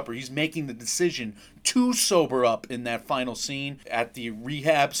sobered up, or he's making the decision to sober up in that final scene at the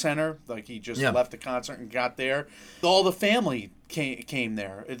rehab center. Like he just left the concert and got there. All the family came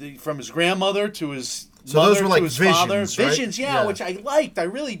there, from his grandmother to his mother those were like to his visions, father. Right? Visions, which I liked. I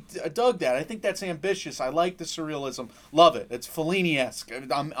really dug that. I think that's ambitious. I like the surrealism. Love it. It's Fellini-esque.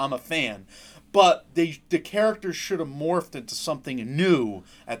 I'm a fan. But the characters should have morphed into something new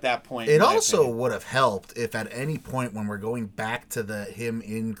at that point. It also would have helped if at any point when we're going back to him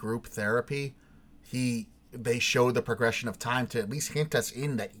in group therapy, they showed the progression of time to at least hint us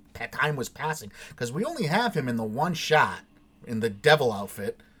in that time was passing. Because we only have him in the one shot in the devil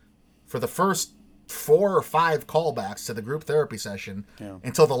outfit for the first 4 or 5 callbacks to the group therapy session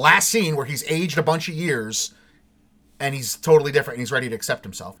until the last scene where he's aged a bunch of years. And he's totally different, and he's ready to accept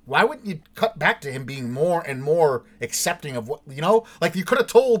himself. Why wouldn't you cut back to him being more and more accepting of what, Like, you could have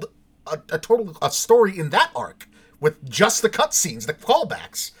told a story in that arc with just the cutscenes, the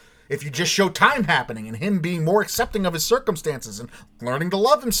callbacks. If you just show time happening and him being more accepting of his circumstances and learning to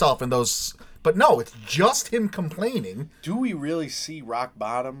love himself in those... But no, it's just him complaining. Do we really see rock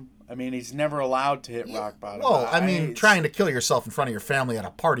bottom? He's never allowed to hit rock bottom. Well, trying to kill yourself in front of your family at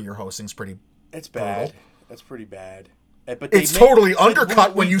a party you're hosting is pretty... It's bad. Brutal. That's pretty bad. But it's totally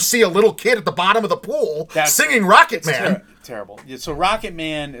undercut when you see a little kid at the bottom of the pool singing Rocket Man. Terrible. Yeah, so Rocket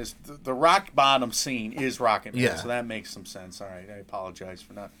Man is the rock bottom scene is Rocket Man. Yeah. So that makes some sense. All right, I apologize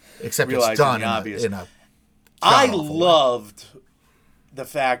for not Except realizing it's done the obvious. in a I loved the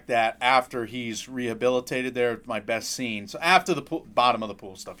fact that after he's rehabilitated there, my best scene. So after the bottom of the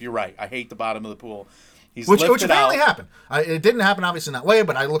pool stuff, you're right. I hate the bottom of the pool. He's which lifted apparently out. happened. It didn't happen obviously in that way,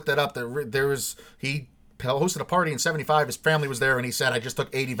 but I looked it up. He hosted a party in 75. His family was there, and he said, "I just took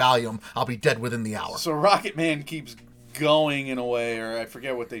 80 Valium. I'll be dead within the hour." So Rocket Man keeps going in a way, or I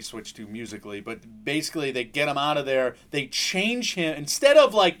forget what they switched to musically, but basically they get him out of there. They change him instead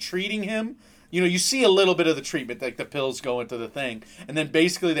of like treating him. You see a little bit of the treatment, like the pills go into the thing, and then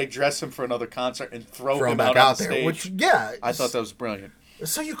basically they dress him for another concert and throw him back out on out there. stage. Which, I thought that was brilliant.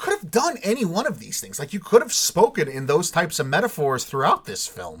 So you could have done any one of these things. Like, you could have spoken in those types of metaphors throughout this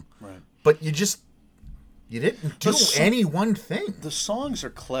film. Right. But you didn't do any one thing. The songs are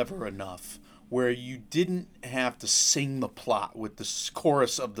clever enough where you didn't have to sing the plot with the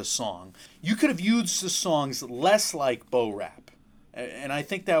chorus of the song. You could have used the songs less like Bo Rap. And I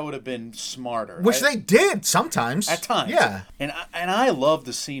think that would have been smarter. Which they did sometimes. At times. Yeah. And I love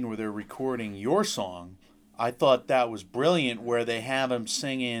the scene where they're recording your song. I thought that was brilliant, where they have him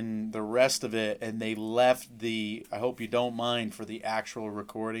singing the rest of it, and they left the "I hope you don't mind" for the actual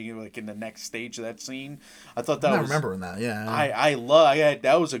recording, like in the next stage of that scene. I thought that I'm was. not remembering that. Yeah.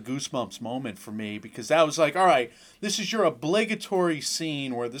 That was a goosebumps moment for me, because that was like, all right, this is your obligatory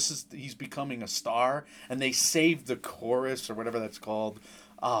scene where he's becoming a star, and they saved the chorus or whatever that's called.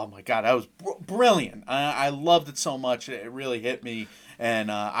 Oh my God, that was brilliant. I loved it so much. It really hit me.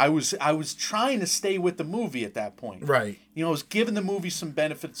 And I was trying to stay with the movie at that point. Right. I was giving the movie some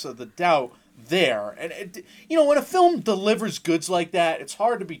benefits of the doubt there. And, when a film delivers goods like that, it's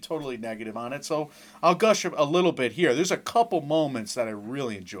hard to be totally negative on it. So I'll gush a little bit here. There's a couple moments that I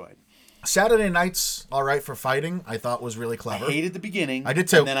really enjoyed. Saturday Night's All Right for Fighting, I thought was really clever. I hated the beginning. I did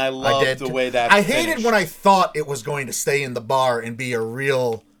too. And then I loved the way that I hated finished. when I thought it was going to stay in the bar and be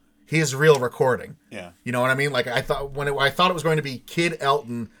his real recording. Yeah. You know what I mean? Like, I thought it was going to be Kid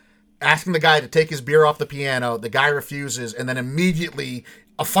Elton asking the guy to take his beer off the piano, the guy refuses, and then immediately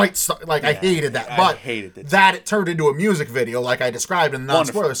a fight starts. Like, I hated that. But I hated it. That it turned into a music video, like I described in the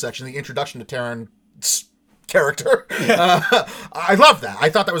non-spoiler section, the introduction to Taron's character. I love that. I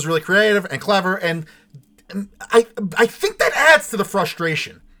thought that was really creative and clever, and I think that adds to the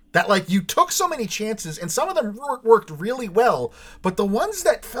frustration. That, like, you took so many chances, and some of them worked really well, but the ones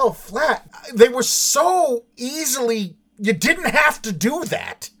that fell flat, they were so easily, you didn't have to do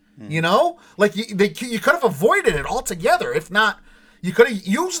that, you know? Like, you could have avoided it altogether. If not, you could have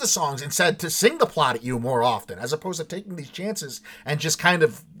used the songs and said to sing the plot at you more often, as opposed to taking these chances and just kind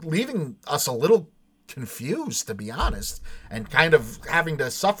of leaving us a little confused, to be honest, and kind of having to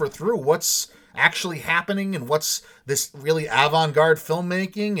suffer through what's actually happening and what's this really avant-garde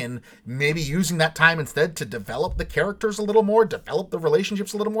filmmaking, and maybe using that time instead to develop the characters a little more, develop the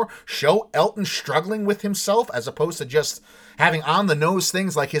relationships a little more, show Elton struggling with himself, as opposed to just having on-the-nose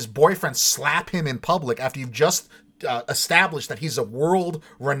things like his boyfriend slap him in public after you've just established that he's a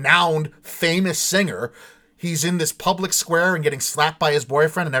world-renowned, famous singer. He's in this public square and getting slapped by his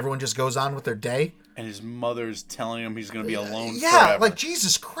boyfriend, and everyone just goes on with their day. And his mother's telling him he's going to be alone Yeah, forever. like,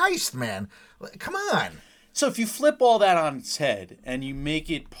 Jesus Christ, man. Come on. So if you flip all that on its head and you make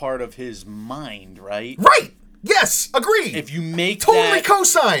it part of his mind, right? Right. Yes. Agreed. If you make totally that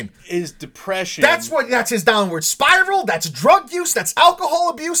cosign. his depression. That's his downward spiral. That's drug use. That's alcohol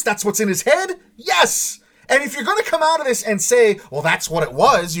abuse. That's what's in his head. Yes. And if you're going to come out of this and say, well, that's what it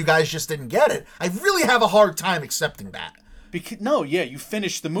was, you guys just didn't get it, I really have a hard time accepting that. You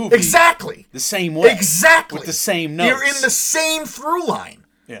finished the movie. Exactly. The same way. Exactly. With the same notes. You're in the same through line.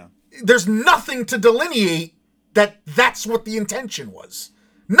 Yeah. There's nothing to delineate that's what the intention was.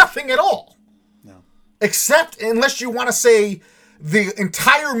 Nothing at all. No. Except, unless you want to say the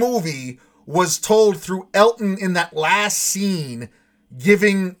entire movie was told through Elton in that last scene,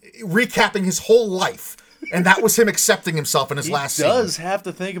 recapping his whole life. And that was him accepting himself in his last scene. He does have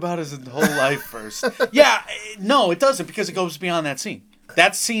to think about his whole life first. Yeah, no, it doesn't, because it goes beyond that scene.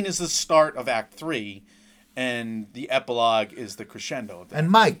 That scene is the start of Act 3, and the epilogue is the crescendo of that.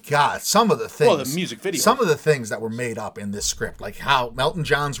 And my God, some of the things... Well, the music video. Some of the things that were made up in this script, like how Elton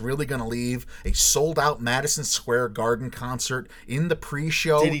John's really going to leave a sold-out Madison Square Garden concert in the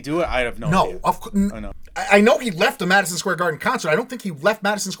pre-show. Did he do it? I have no idea. No, I know. I know he left the Madison Square Garden concert. I don't think he left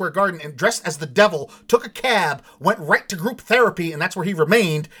Madison Square Garden and dressed as the devil, took a cab, went right to group therapy, and that's where he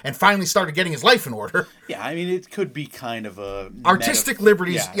remained, and finally started getting his life in order. Yeah, I mean, it could be kind of a... Artistic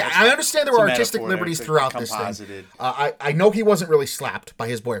liberties. Yeah, I understand there were artistic liberties throughout this composited. thing. I know he wasn't really slapped by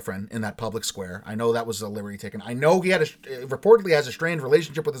his boyfriend in that public square. I know that was a liberty taken. I know he had reportedly has a strained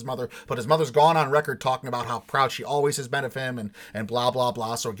relationship with his mother, but his mother's gone on record talking about how proud she always has been of him and blah, blah,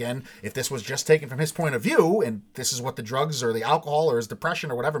 blah. So again, if this was just taken from his point of view and this is what the drugs or the alcohol or his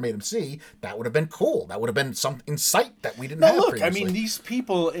depression or whatever made him see, that would have been cool. That would have been some insight that we didn't have previously. I mean, these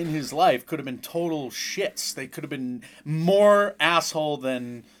people in his life could have been total shits. They could have been more asshole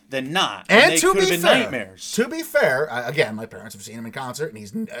than not. And they to could be have been fair, nightmares. To be fair, again, my parents have seen him in concert,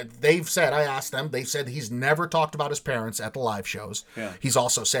 and they've said, I asked them, they've said he's never talked about his parents at the live shows. Yeah. He's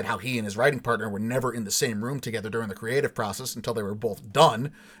also said how he and his writing partner were never in the same room together during the creative process until they were both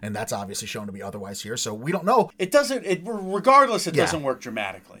done, and that's obviously shown to be otherwise here. So we don't know. It doesn't. Regardless, it Yeah. doesn't work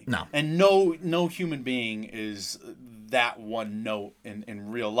dramatically. No. And no human being is that one note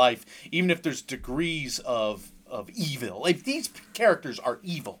in real life. Even if there's degrees of evil, like these characters are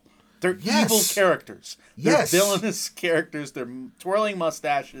evil. They're Yes. evil characters. They're Yes. villainous characters. They're twirling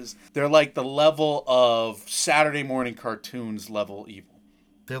mustaches. They're like the level of Saturday morning cartoons level evil.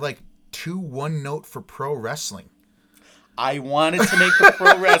 They're like two one-note for pro wrestling. I wanted to make the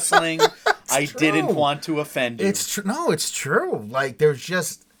pro wrestling. I true. didn't want to offend you. It's true. No, it's true. Like, there's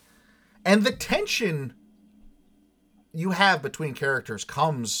just... And the tension you have between characters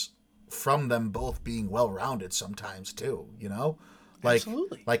comes from them both being well-rounded sometimes, too, you know? Like,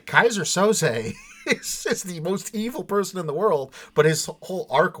 Absolutely. Like Kaiser Soze is just the most evil person in the world, but his whole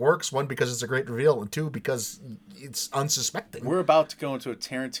arc works, one, because it's a great reveal, and two, because it's unsuspecting. We're about to go into a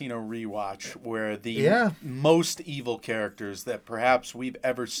Tarantino rewatch where the most evil characters that perhaps we've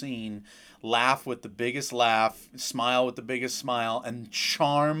ever seen laugh with the biggest laugh, smile with the biggest smile, and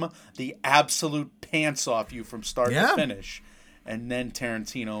charm the absolute pants off you from start to finish. And then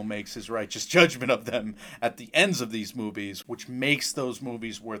Tarantino makes his righteous judgment of them at the ends of these movies, which makes those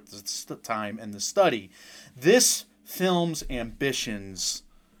movies worth the time and the study. This film's ambitions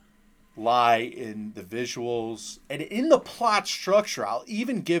lie in the visuals and in the plot structure. I'll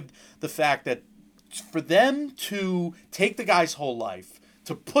even give the fact that for them to take the guy's whole life,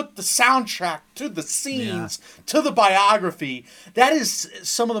 to put the soundtrack to the scenes, to the biography, that is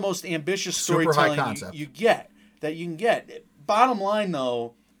some of the most ambitious storytelling you can get. Bottom line,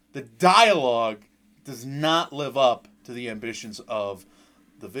 though, the dialogue does not live up to the ambitions of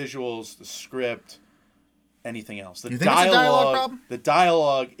the visuals, the script, anything else. You think it's a dialogue problem? The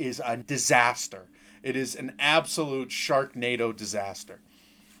dialogue is a disaster. It is an absolute Sharknado disaster.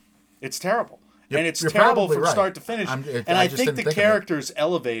 It's terrible. And it's terrible from start to finish. I think the characters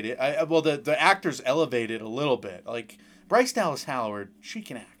elevate it. The actors elevate it a little bit. Like Bryce Dallas Howard, she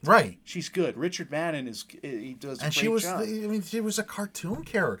can act. Right. She's good. Richard Madden he does a great job. She was a cartoon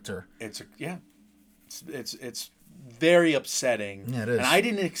character. It's very upsetting. Yeah, it is. And I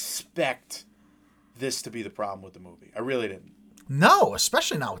didn't expect this to be the problem with the movie. I really didn't. No,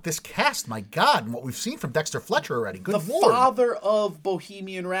 especially not with this cast. My God, and what we've seen from Dexter Fletcher already. Good Lord. The father of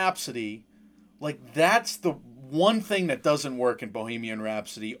Bohemian Rhapsody, like that's the one thing that doesn't work in Bohemian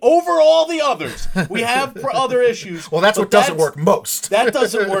Rhapsody over all the others. We have other issues. Well, that's what doesn't work most. That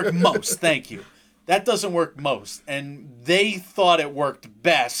doesn't work most. Thank you. That doesn't work most. And they thought it worked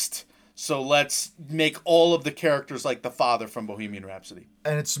best. So let's make all of the characters like the father from Bohemian Rhapsody.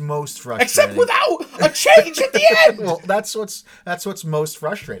 And it's most frustrating. Except without a change at the end. Well, that's what's most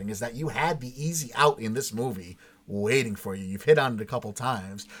frustrating is that you had the easy out in this movie waiting for you. You've hit on it a couple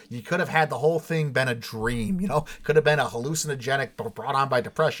times. You could have had the whole thing been a dream, you know? Could have been a hallucinogenic brought on by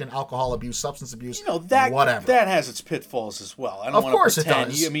depression, alcohol abuse, substance abuse, whatever. That has its pitfalls as well. I don't want to pretend. Of course it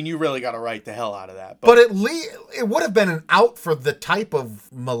does. You really got to write the hell out of that. But it would have been an out for the type of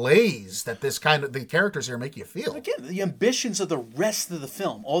malaise that the characters here make you feel. Again, the ambitions of the rest of the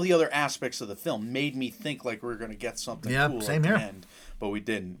film, all the other aspects of the film made me think like we were going to get something cool at the end. But we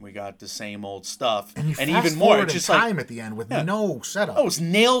didn't. We got the same old stuff. And even more, just time at the end with no setup. Oh, it was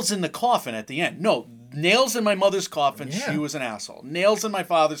nails in the coffin at the end. No, nails in my mother's coffin. She was an asshole. Nails in my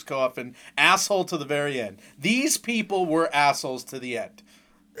father's coffin. Asshole to the very end. These people were assholes to the end.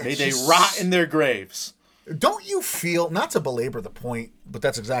 May they rot in their graves. Don't you feel, not to belabor the point, but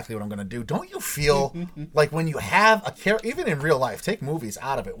that's exactly what I'm going to do. Don't you feel like when you have a character, even in real life, take movies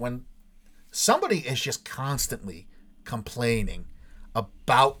out of it, when somebody is just constantly complaining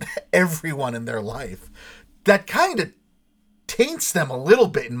about everyone in their life, that kind of taints them a little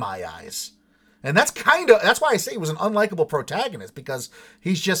bit in my eyes. And that's why I say he was an unlikable protagonist, because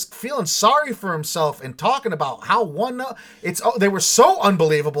he's just feeling sorry for himself and talking about how they were so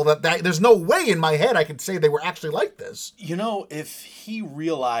unbelievable that there's no way in my head I could say they were actually like this. You know, if he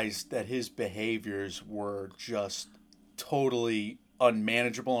realized that his behaviors were just totally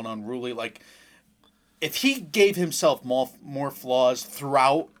unmanageable and unruly, like if he gave himself more flaws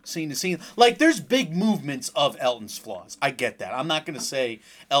throughout scene to scene, like there's big movements of Elton's flaws. I get that. I'm not going to say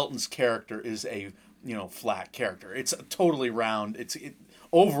Elton's character is a flat character. It's totally round.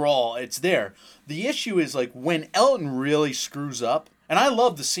 Overall, it's there. The issue is like when Elton really screws up. And I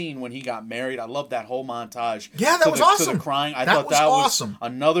love the scene when he got married. I love that whole montage. Yeah, that was awesome. To the crying. I that thought was that awesome. was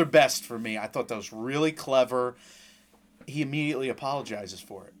another best for me. I thought that was really clever. He immediately apologizes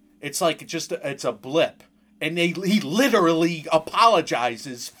for it. It's like it's a blip. And he literally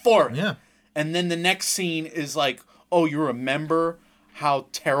apologizes for it. Yeah. And then the next scene is like, oh, you remember how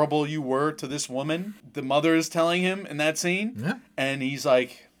terrible you were to this woman? The mother is telling him in that scene. Yeah. And he's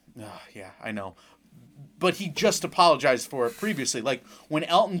like, oh, yeah, I know. But he just apologized for it previously. Like, when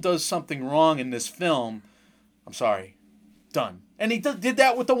Elton does something wrong in this film, I'm sorry, done. And he did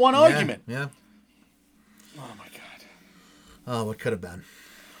that with the one argument. Yeah. Oh, my God. Oh, what could have been?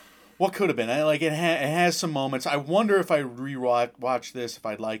 What could have been? It has some moments. I wonder if I watch this, if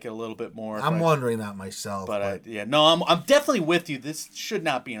I'd like it a little bit more. I'm wondering that myself. But I'm definitely with you. This should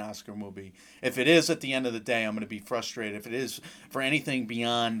not be an Oscar movie. If it is, at the end of the day, I'm going to be frustrated. If it is for anything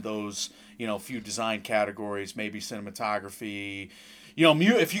beyond those, few design categories, maybe cinematography,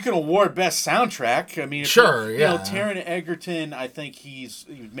 if you can award best soundtrack, I mean, Taron Egerton, I think he's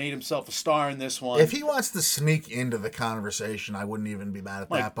made himself a star in this one. If he wants to sneak into the conversation, I wouldn't even be mad at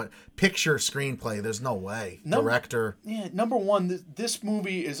that. But picture, screenplay, there's no way. Director. Yeah, number one, this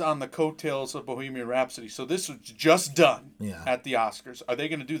movie is on the coattails of Bohemian Rhapsody, so this was just done at the Oscars. Are they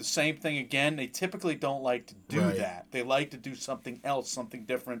going to do the same thing again? They typically don't like to do that. They like to do something else, something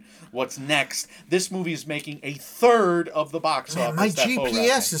different. What's next? This movie is making a third of the box office. My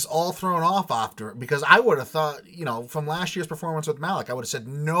GPS is all thrown off after it because I would have thought, from last year's performance with Malik, I would have said,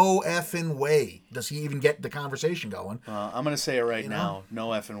 no effing way does he even get the conversation going. I'm going to say it right now. No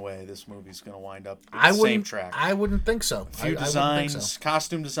effing way this movie's going to wind up the same track. I wouldn't think so. Few designs,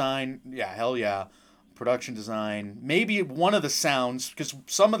 costume design, hell yeah. Production design, maybe one of the sounds, because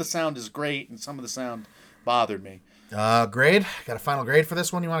some of the sound is great and some of the sound bothered me. Grade? Got a final grade for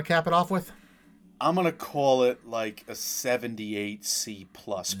this one you want to cap it off with? I'm going to call it like a 78 C+,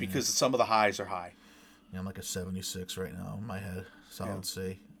 because some of the highs are high. Yeah, I'm like a 76 right now in my head. Solid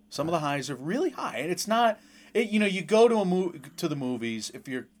C. Some of the highs are really high, and it's not, you go to the movies, if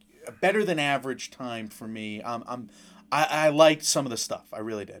you're better than average time for me, I liked some of the stuff. I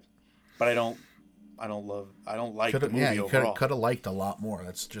really did. But I don't like the movie overall. You could have liked a lot more.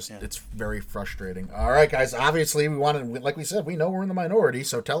 That's just, it's very frustrating. All right, guys. Obviously, like we said, we know we're in the minority,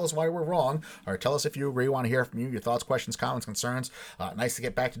 so tell us why we're wrong, or tell us if you agree. We want to hear from you, your thoughts, questions, comments, concerns. Nice to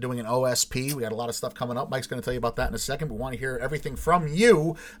get back to doing an OSP. We got a lot of stuff coming up. Mike's going to tell you about that in a second. We want to hear everything from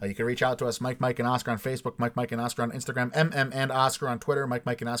you. You can reach out to us, Mike, and Oscar on Facebook, Mike, and Oscar on Instagram, and Oscar on Twitter,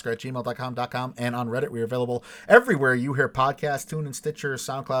 Mike, and Oscar at gmail.com, and on Reddit. We are available everywhere you hear podcasts, TuneIn, Stitcher,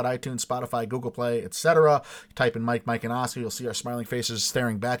 SoundCloud, iTunes, Spotify, Google Play, etc. Type in Mike, and Oscar. You'll see our smiling faces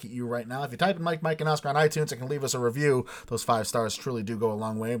staring back at you right now. If you type in Mike, and Oscar on iTunes and can leave us a review, those 5 stars truly do go a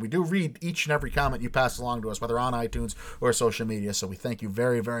long way. And we do read each and every comment you pass along to us, whether on iTunes or social media. So we thank you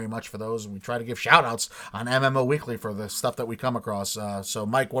very, very much for those. And we try to give shout outs on MMO Weekly for the stuff that we come across. So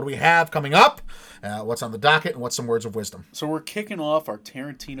Mike, what do we have coming up? What's on the docket, and what's some words of wisdom? So we're kicking off our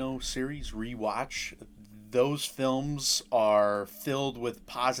Tarantino series rewatch. Those films are filled with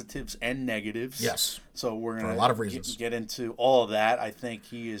positives and negatives. Yes. So we're going to a lot of reasons get into all of that. I think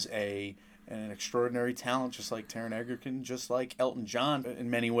he is an extraordinary talent, just like Taron Egerton, just like Elton John in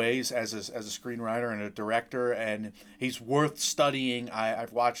many ways as a screenwriter and a director, and he's worth studying.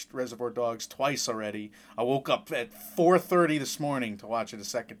 I've watched Reservoir Dogs twice already. I woke up at 4:30 this morning to watch it a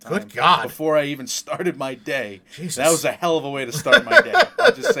second time. Good God. Before I even started my day. Jesus. That was a hell of a way to start my day.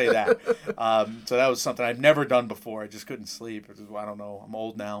 I'll just say that. So that was something I've never done before. I just couldn't sleep. I don't know. I'm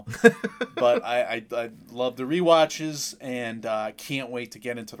old now. But I love the rewatches, and I can't wait to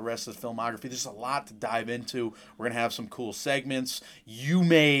get into the rest of the filmography. There's a lot to dive into. We're going to have some cool segments. You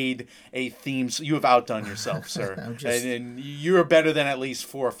made a theme. You have outdone yourself, sir. And you're better than at least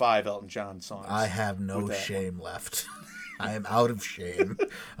 4 or 5 Elton John songs. I have no shame left. I am out of shame.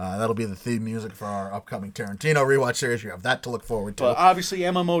 That'll be the theme music for our upcoming Tarantino rewatch series. You have that to look forward to. But obviously,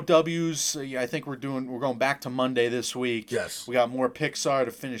 MMOWs. I think we're going back to Monday this week. Yes. We got more Pixar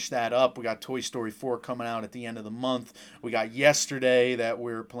to finish that up. We got Toy Story 4 coming out at the end of the month. We got Yesterday that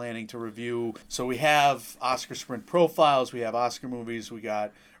we're planning to review. So we have Oscar Sprint Profiles. We have Oscar movies. We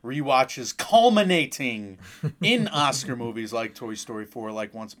got rewatches culminating in Oscar movies like Toy Story 4,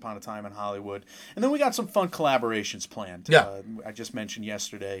 like Once Upon a Time in Hollywood. And then we got some fun collaborations planned. Yeah. I just mentioned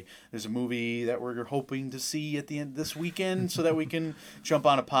yesterday, there's a movie that we're hoping to see at the end of this weekend so that we can jump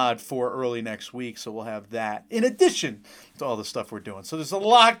on a pod for early next week. So we'll have that in addition to all the stuff we're doing. So there's a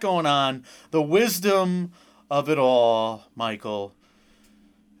lot going on. The wisdom of it all, Michael,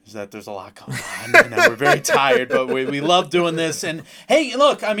 is that there's a lot going on, and that we're very tired, but we love doing this. And hey,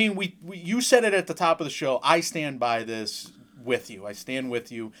 look, I mean, you said it at the top of the show. I stand by this with you. I stand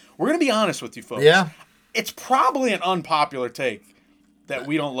with you. We're gonna be honest with you, folks. Yeah, it's probably an unpopular take that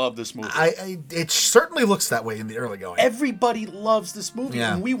we don't love this movie. It certainly looks that way in the early going. Everybody loves this movie,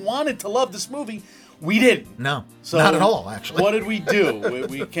 Yeah. and we wanted to love this movie. We didn't. No, So not at all, actually. What did we do?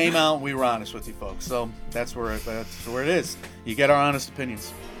 We came out and we were honest with you folks. So that's where it is. You get our honest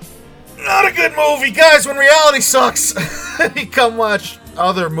opinions. Not a good movie, guys. When reality sucks, you come watch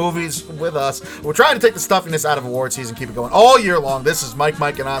other movies with us. We're trying to take the stuffiness out of award season, keep it going all year long. This is Mike,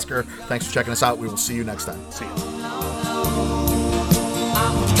 and Oscar. Thanks for checking us out. We will see you next time. See you.